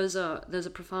clearly those are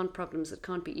profound problems that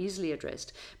can't be easily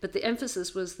addressed. But the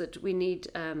emphasis was that we need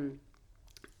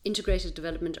integrated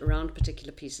development around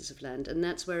particular pieces of land, and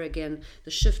that's where again the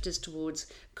shift is towards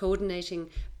coordinating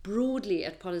broadly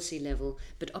at policy level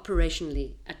but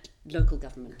operationally at local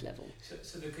government level.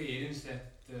 So the coherence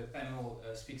that the panel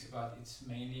speaks about, it's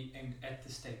mainly aimed at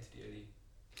the state, really?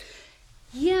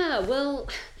 Yeah, well,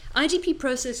 IDP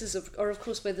processes are of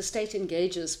course where the state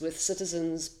engages with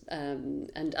citizens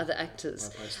and other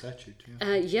actors. By statute,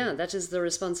 yeah, that is the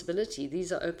responsibility.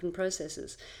 These are open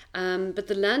processes. But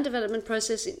the land development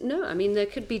process, no, I mean, there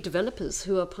could be developers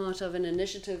who are part of an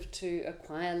initiative to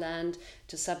acquire land,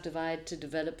 to subdivide, to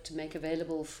develop, to make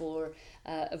available for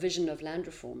a vision of land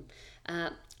reform.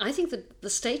 I think that the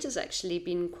state has actually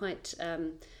been quite...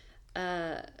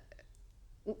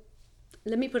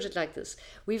 let me put it like this: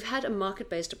 we've had a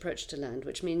market-based approach to land,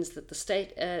 which means that the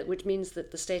state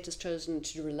has chosen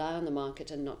to rely on the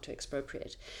market and not to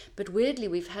expropriate. But weirdly,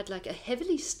 we've had like a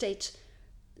heavily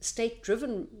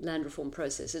state-driven land reform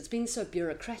process. It's been so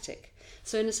bureaucratic.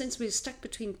 So in a sense, we're stuck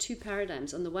between two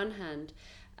paradigms. On the one hand,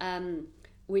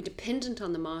 we're dependent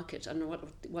on the market, on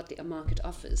what the market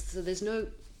offers. So there's no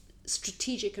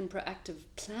strategic and proactive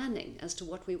planning as to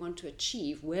what we want to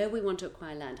achieve, where we want to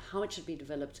acquire land, how it should be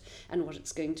developed, and what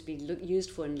it's going to be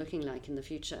used for and looking like in the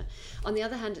future. On the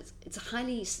other hand, it's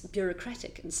highly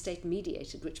bureaucratic and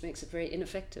state-mediated, which makes it very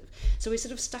ineffective. So we're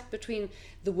sort of stuck between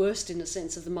the worst, in a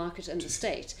sense, of the market and the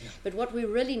state. Yeah. But what we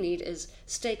really need is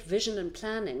state vision and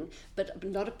planning, but a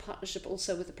lot of partnership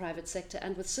also with the private sector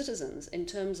and with citizens in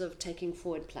terms of taking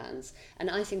forward plans. And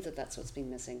I think that that's what's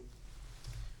been missing.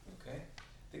 Okay.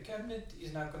 The Cabinet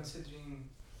is now considering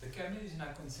the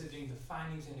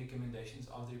findings and recommendations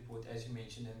of the report, as you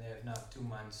mentioned, and they have now 2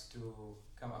 months to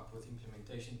come up with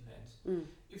implementation plans.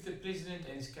 If the President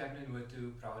and his Cabinet were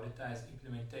to prioritize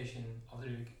implementation of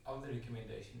the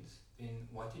recommendations, then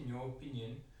what, in your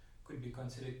opinion, could be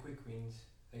considered quick wins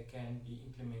that can be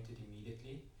implemented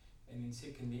immediately? And then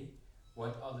secondly,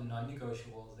 what are the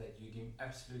non-negotiables that you deem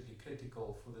absolutely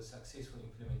critical for the successful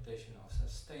implementation of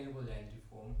sustainable land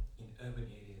reform in urban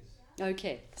areas?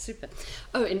 Okay, super.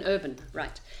 Oh, in urban,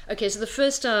 right. Okay, so the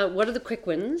first are, what are the quick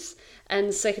wins?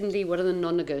 And secondly, what are the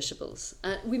non-negotiables?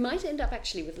 We might end up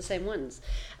actually with the same ones.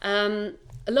 A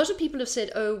lot of people have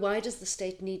said, oh, why does the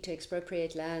state need to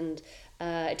expropriate land?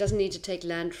 It doesn't need to take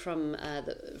land from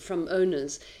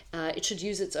owners. It should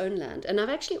use its own land. And I've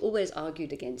actually always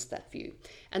argued against that view.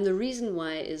 And the reason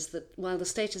why is that while the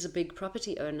state is a big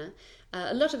property owner,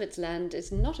 a lot of its land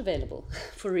is not available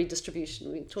for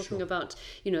redistribution. We're talking about,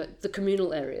 the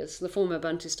communal areas, the former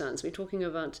Bantustans. We're talking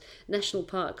about national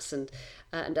parks and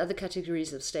other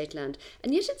categories of state land.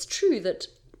 And yet it's true that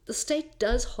the state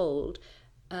does hold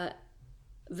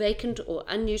vacant or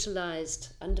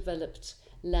unutilized, undeveloped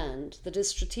land that is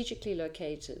strategically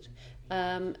located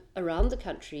around the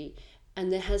country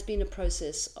And there has been a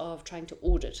process of trying to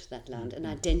audit that land and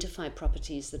identify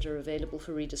properties that are available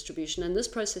for redistribution. And this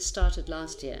process started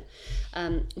last year,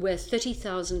 where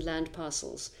 30,000 land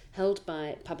parcels held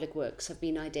by Public Works have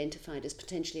been identified as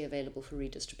potentially available for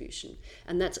redistribution.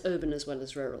 And that's urban as well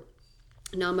as rural.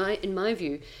 Now, in my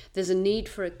view, there's a need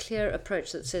for a clear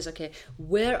approach that says, okay,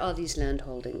 where are these land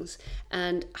holdings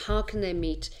and how can they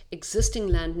meet existing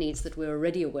land needs that we're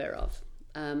already aware of?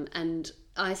 And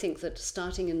I think that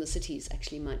starting in the cities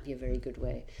actually might be a very good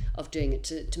way of doing it,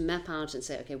 to map out and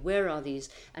say, okay, where are these?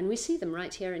 And we see them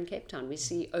right here in Cape Town. We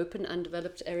see open,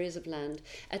 undeveloped areas of land.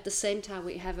 At the same time,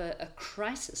 we have a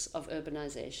crisis of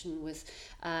urbanization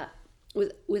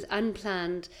with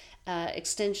unplanned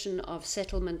extension of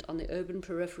settlement on the urban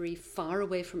periphery, far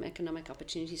away from economic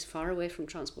opportunities, far away from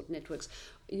transport networks.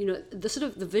 You know,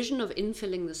 the vision of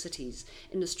infilling the cities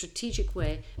in a strategic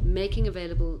way, making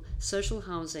available social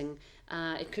housing.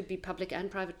 It could be public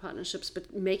and private partnerships,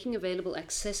 but making available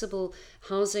accessible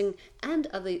housing and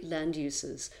other land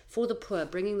uses for the poor,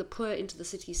 bringing the poor into the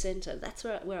city centre. That's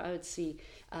where I would see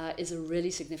is a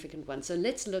really significant one. So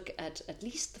let's look at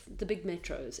least the big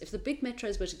metros. If the big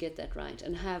metros were to get that right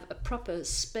and have a proper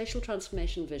spatial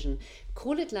transformation vision,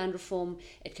 call it land reform.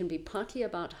 It can be partly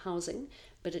about housing,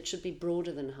 but it should be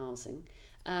broader than housing.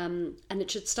 And it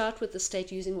should start with the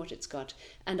state using what it's got.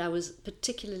 And I was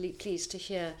particularly pleased to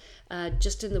hear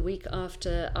just in the week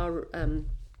after our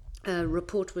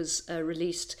report was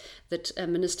released that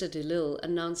Minister de Lille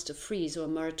announced a freeze or a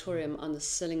moratorium on the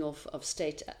selling off of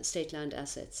state land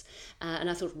assets. And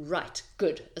I thought, right,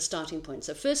 good, a starting point.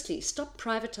 So firstly, stop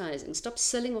privatizing, stop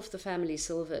selling off the family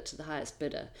silver to the highest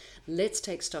bidder. Let's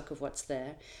take stock of what's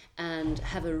there and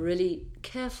have a really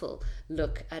careful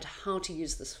look at how to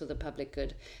use this for the public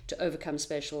good to overcome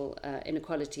spatial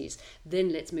inequalities.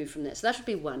 Then let's move from there. So that would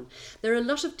be one. There are a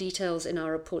lot of details in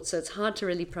our report, so it's hard to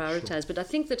really prioritize, but I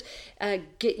think that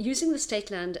using the state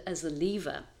land as the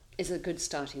lever is a good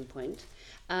starting point.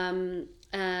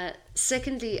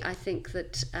 Secondly, I think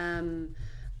that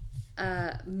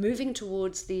moving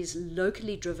towards these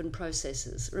locally driven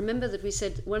processes. Remember that we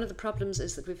said one of the problems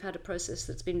is that we've had a process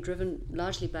that's been driven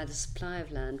largely by the supply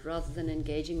of land rather than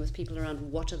engaging with people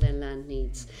around what are their land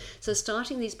needs. So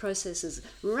starting these processes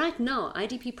right now,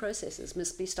 IDP processes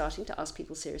must be starting to ask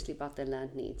people seriously about their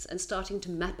land needs and starting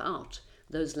to map out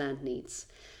those land needs.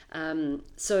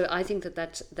 So I think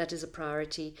that is a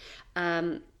priority.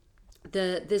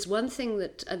 There's one thing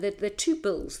that there are two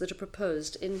bills that are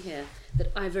proposed in here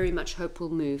that I very much hope will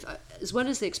move, as well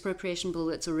as the expropriation bill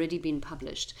that's already been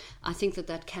published. I think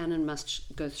that can and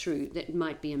must go through. There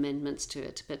might be amendments to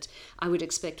it, but I would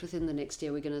expect within the next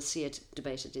year we're going to see it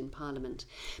debated in Parliament.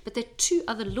 But there are two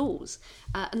other laws,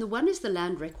 and the one is the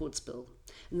Land Records Bill.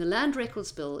 And the Land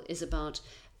Records Bill is about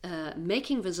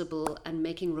making visible and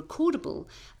making recordable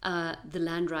the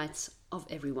land rights of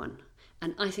everyone.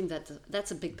 And I think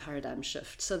that's a big paradigm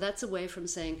shift. So that's away from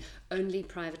saying only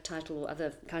private title or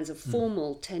other kinds of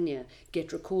formal tenure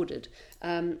get recorded,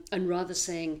 and rather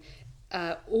saying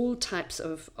all types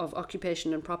of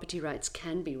occupation and property rights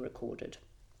can be recorded.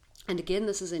 And again,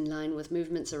 this is in line with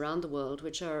movements around the world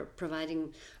which are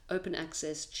providing open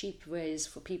access, cheap ways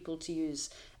for people to use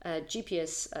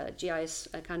GPS, GIS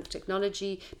kind of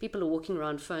technology. People are walking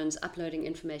around phones, uploading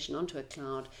information onto a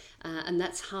cloud. And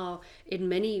that's how in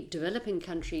many developing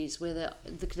countries where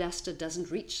the cadastre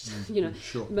doesn't reach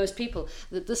Sure. most people,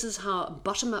 that this is how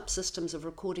bottom-up systems of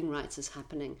recording rights is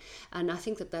happening. And I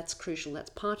think that's crucial. That's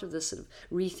part of this sort of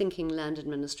rethinking land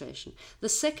administration. The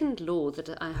second law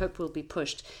that I hope will be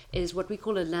pushed is what we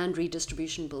call a land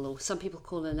redistribution bill, or some people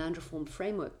call a land reform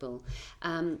framework bill.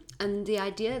 And the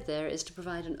idea there is to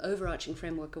provide an overarching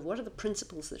framework of what are the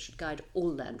principles that should guide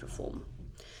all land reform.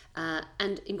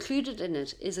 And included in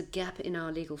it is a gap in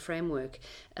our legal framework.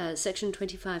 Section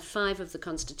 25(5) of the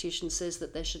Constitution says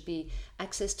that there should be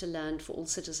access to land for all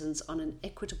citizens on an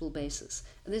equitable basis.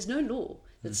 And there's no law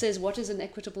that says what is an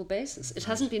equitable basis. It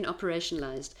hasn't been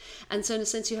operationalized. And so in a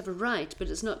sense you have a right, but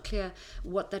it's not clear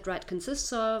what that right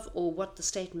consists of or what the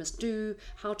state must do,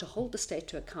 how to hold the state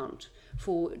to account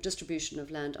for distribution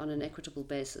of land on an equitable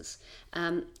basis.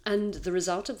 And the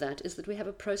result of that is that we have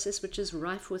a process which is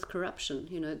rife with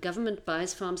corruption. Government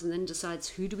buys farms and then decides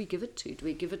who do we give it to? Do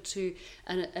we give it to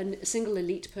a single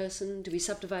elite person? Do we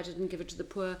subdivide it and give it to the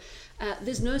poor?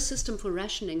 There's no system for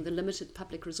rationing the limited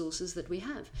public resources that we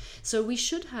have. So we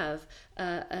should have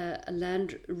a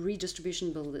land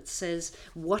redistribution bill that says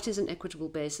what is an equitable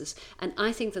basis. And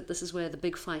I think that this is where the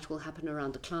big fight will happen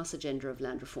around the class agenda of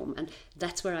land reform. And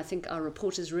that's where I think our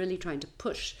report is really trying to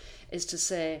push, is to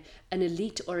say an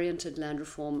elite-oriented land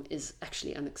reform is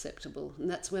actually unacceptable. And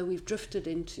that's where we've drifted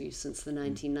into since the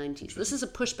 1990s. This is a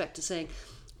pushback to saying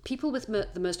people with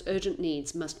the most urgent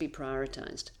needs must be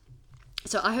prioritized.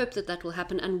 So I hope that will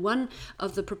happen. And one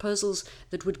of the proposals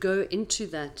that would go into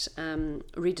that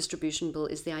redistribution bill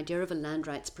is the idea of a land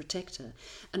rights protector,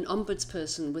 an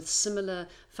ombudsperson with similar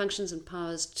functions and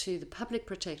powers to the public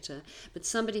protector, but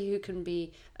somebody who can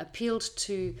be appealed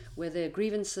to where there are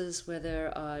grievances, where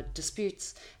there are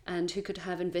disputes, and who could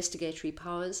have investigatory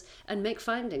powers and make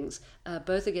findings,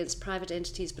 both against private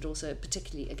entities, but also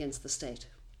particularly against the state.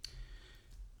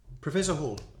 Professor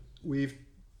Hall, we've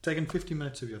taken 50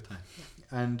 minutes of your time,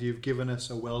 and you've given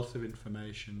us a wealth of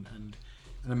information and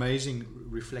an amazing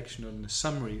reflection on the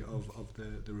summary of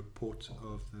the report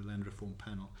of the Land Reform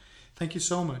Panel. Thank you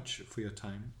so much for your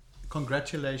time.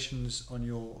 Congratulations on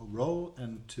your role,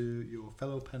 and to your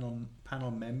fellow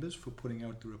panel members for putting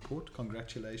out the report.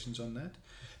 Congratulations on that.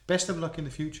 Best of luck in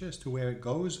the future as to where it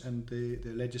goes and the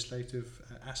legislative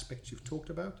aspects you've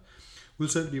talked about. We'll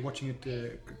certainly be watching it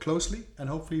closely, and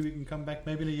hopefully we can come back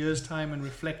maybe in a year's time and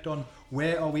reflect on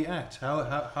where are we at,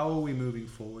 how are we moving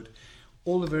forward.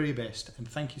 All the very best, and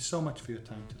thank you so much for your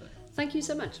time today. Thank you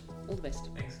so much. All the best.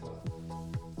 Thanks a lot.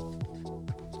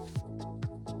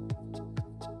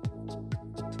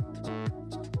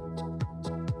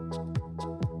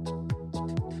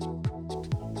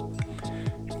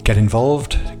 Get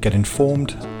involved, get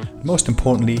informed, and most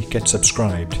importantly, get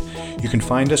subscribed. You can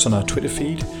find us on our Twitter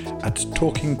feed at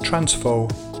Talking Transfo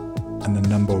and the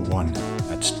number 1.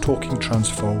 That's Talking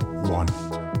Transfo 1.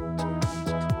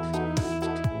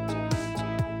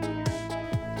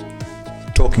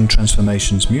 Talking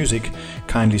Transformations music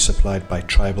kindly supplied by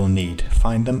Tribal Need.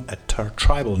 Find them at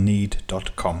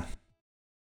tribalneed.com.